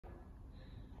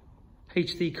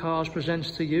HD Cars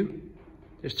presents to you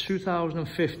this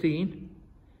 2015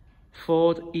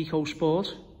 Ford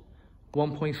EcoSport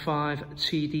 1.5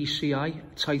 TDCi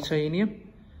titanium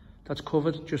that's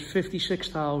covered just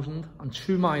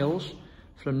 56,002 miles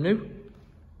from new.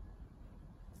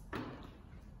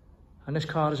 And this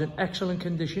car is in excellent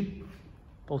condition,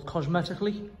 both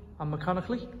cosmetically and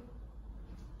mechanically.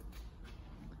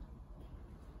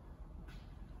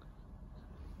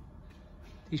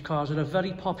 These cars are a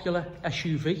very popular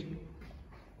SUV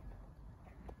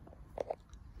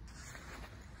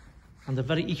and they're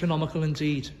very economical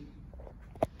indeed.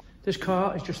 This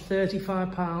car is just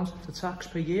 £35 to tax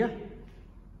per year.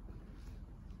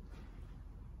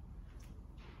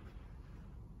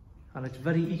 And it's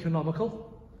very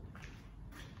economical,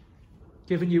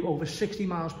 giving you over 60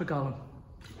 miles per gallon.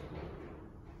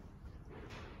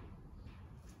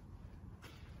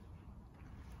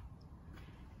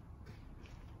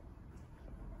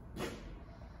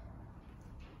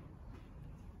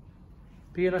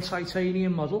 Being a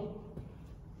titanium model,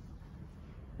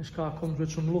 this car comes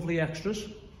with some lovely extras.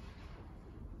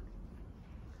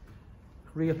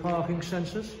 Rear parking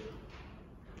sensors,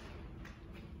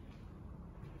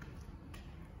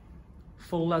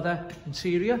 full leather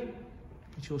interior,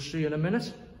 which you'll see in a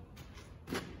minute,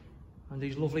 and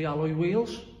these lovely alloy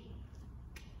wheels.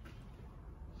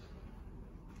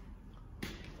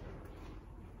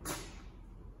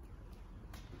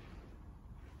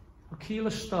 A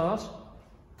keyless start.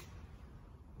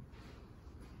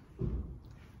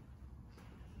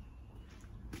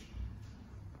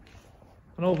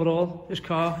 And overall, this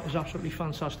car is absolutely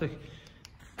fantastic.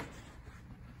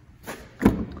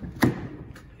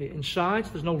 Inside,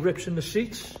 there's no rips in the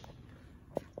seats.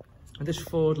 And this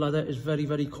Ford leather is very,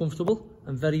 very comfortable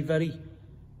and very, very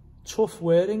tough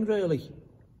wearing, really.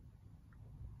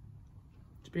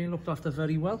 It's being looked after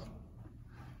very well.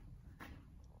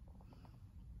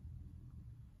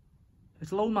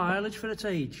 It's low mileage for its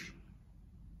age.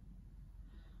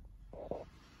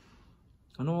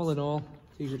 And all in all,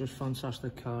 these are just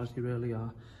fantastic cars, they really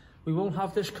are. We won't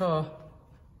have this car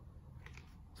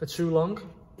for too long.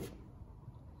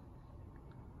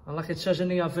 And like it says in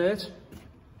the advert,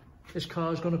 this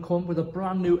car is going to come with a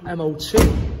brand new MOT.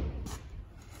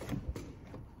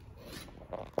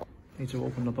 Need to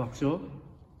open the back door.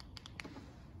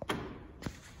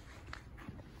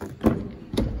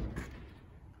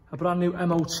 A brand new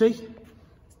MOT.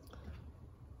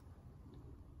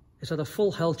 It's had a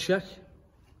full health check.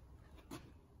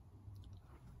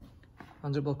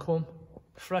 And it will come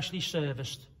freshly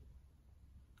serviced.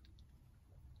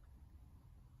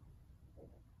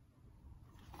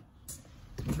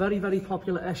 Very, very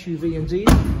popular SUV indeed.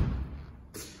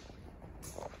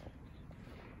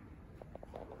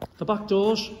 The back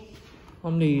doors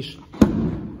on these,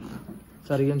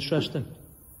 very interesting.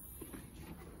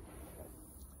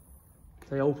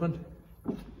 They open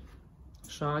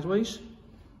sideways.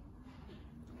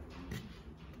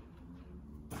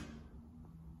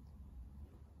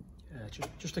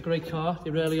 Just a great car. They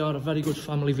really are a very good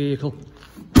family vehicle.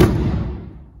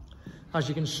 As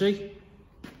you can see,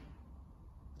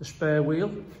 the spare wheel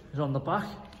is on the back.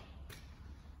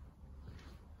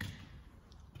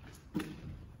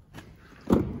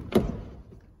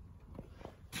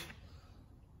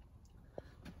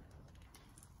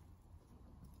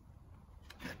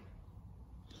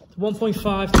 The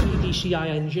 1.5 TDCi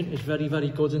engine is very, very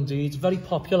good indeed. Very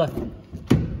popular.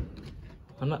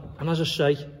 And as I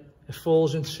say, it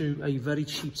falls into a very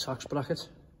cheap tax bracket.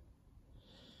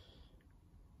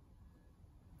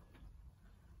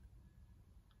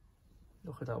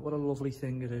 Look at that, what a lovely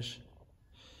thing it is.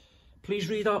 Please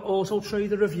read our Auto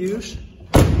Trader reviews,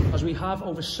 as we have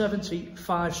over 70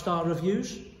 5-star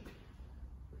reviews.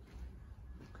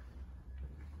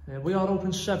 We are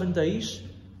open 7 days,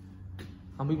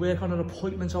 and we work on an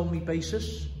appointment-only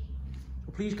basis.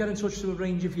 So please get in touch to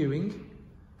arrange a viewing.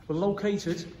 We're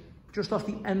located just off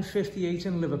the M58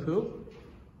 in Liverpool.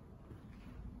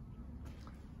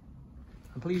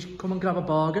 And please come and grab a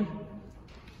bargain.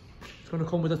 It's going to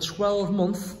come with a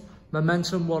 12-month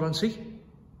momentum warranty.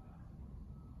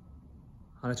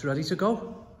 And it's ready to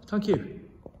go. Thank you.